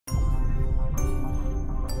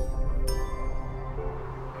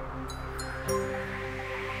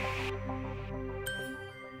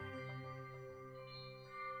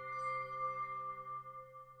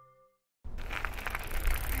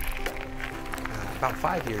About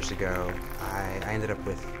 5 years ago, I ended up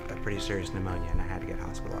with a pretty serious pneumonia and I had to get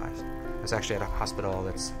hospitalized. I was actually at a hospital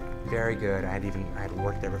that's very good. I had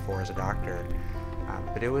worked there before as a doctor,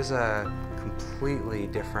 but it was a completely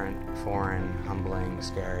different, foreign, humbling,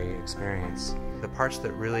 scary experience. The parts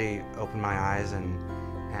that really opened my eyes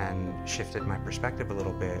and shifted my perspective a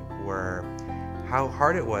little bit were how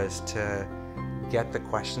hard it was to get the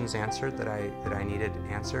questions answered that I needed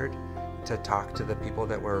answered, to talk to the people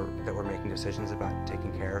that were making decisions about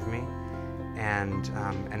taking care of me, and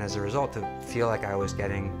as a result to feel like I was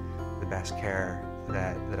getting the best care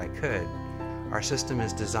that I could. Our system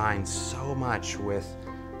is designed so much with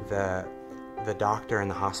the doctor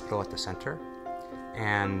and the hospital at the center,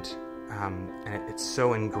 and it's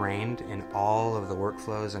so ingrained in all of the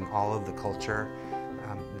workflows and all of the culture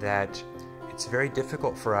that it's very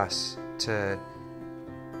difficult for us to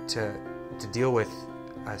deal with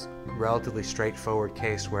a relatively straightforward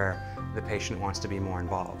case where the patient wants to be more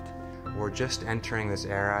involved. We're just entering this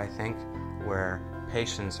era, I think, where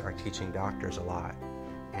patients are teaching doctors a lot,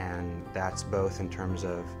 and that's both in terms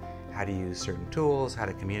of how to use certain tools, how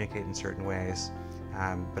to communicate in certain ways,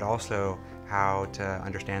 but also how to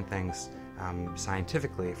understand things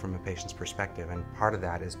scientifically from a patient's perspective, and part of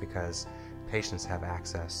that is because patients have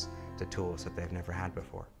access to tools that they've never had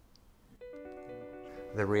before.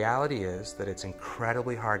 The reality is that it's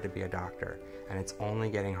incredibly hard to be a doctor, and it's only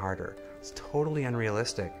getting harder. It's totally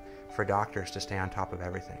unrealistic for doctors to stay on top of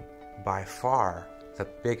everything. By far, the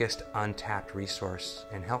biggest untapped resource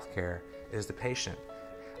in healthcare is the patient.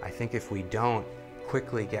 I think if we don't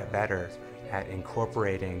quickly get better at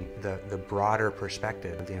incorporating the broader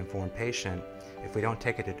perspective of the informed patient, if we don't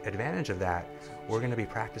take advantage of that, we're going to be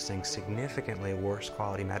practicing significantly worse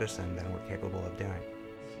quality medicine than we're capable of doing.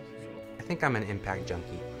 I think I'm an impact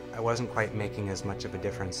junkie. I wasn't quite making as much of a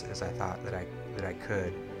difference as I thought that I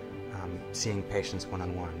could, seeing patients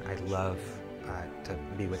one-on-one. I love to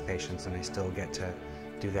be with patients, and I still get to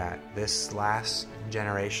do that. This last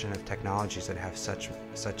generation of technologies that have such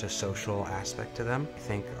a social aspect to them, I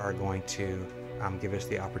think are going to give us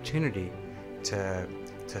the opportunity to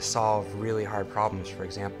solve really hard problems. For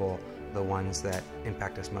example, the ones that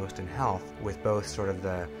impact us most in health, with both sort of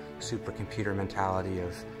the supercomputer mentality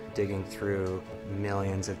of digging through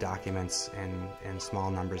millions of documents in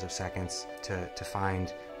small numbers of seconds to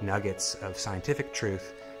find nuggets of scientific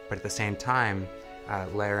truth, but at the same time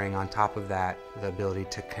layering on top of that the ability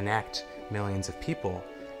to connect millions of people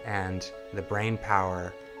and the brain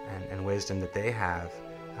power and wisdom that they have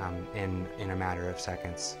in a matter of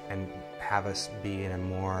seconds, and have us be in a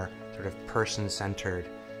more sort of person-centered,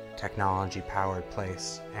 technology-powered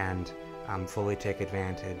place, and fully take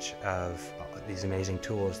advantage of these amazing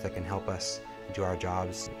tools that can help us do our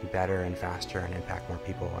jobs better and faster and impact more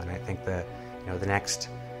people. And I think the next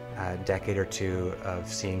decade or two of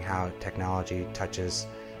seeing how technology touches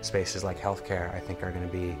spaces like healthcare, I think are going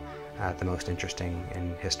to be the most interesting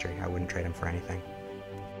in history. I wouldn't trade them for anything.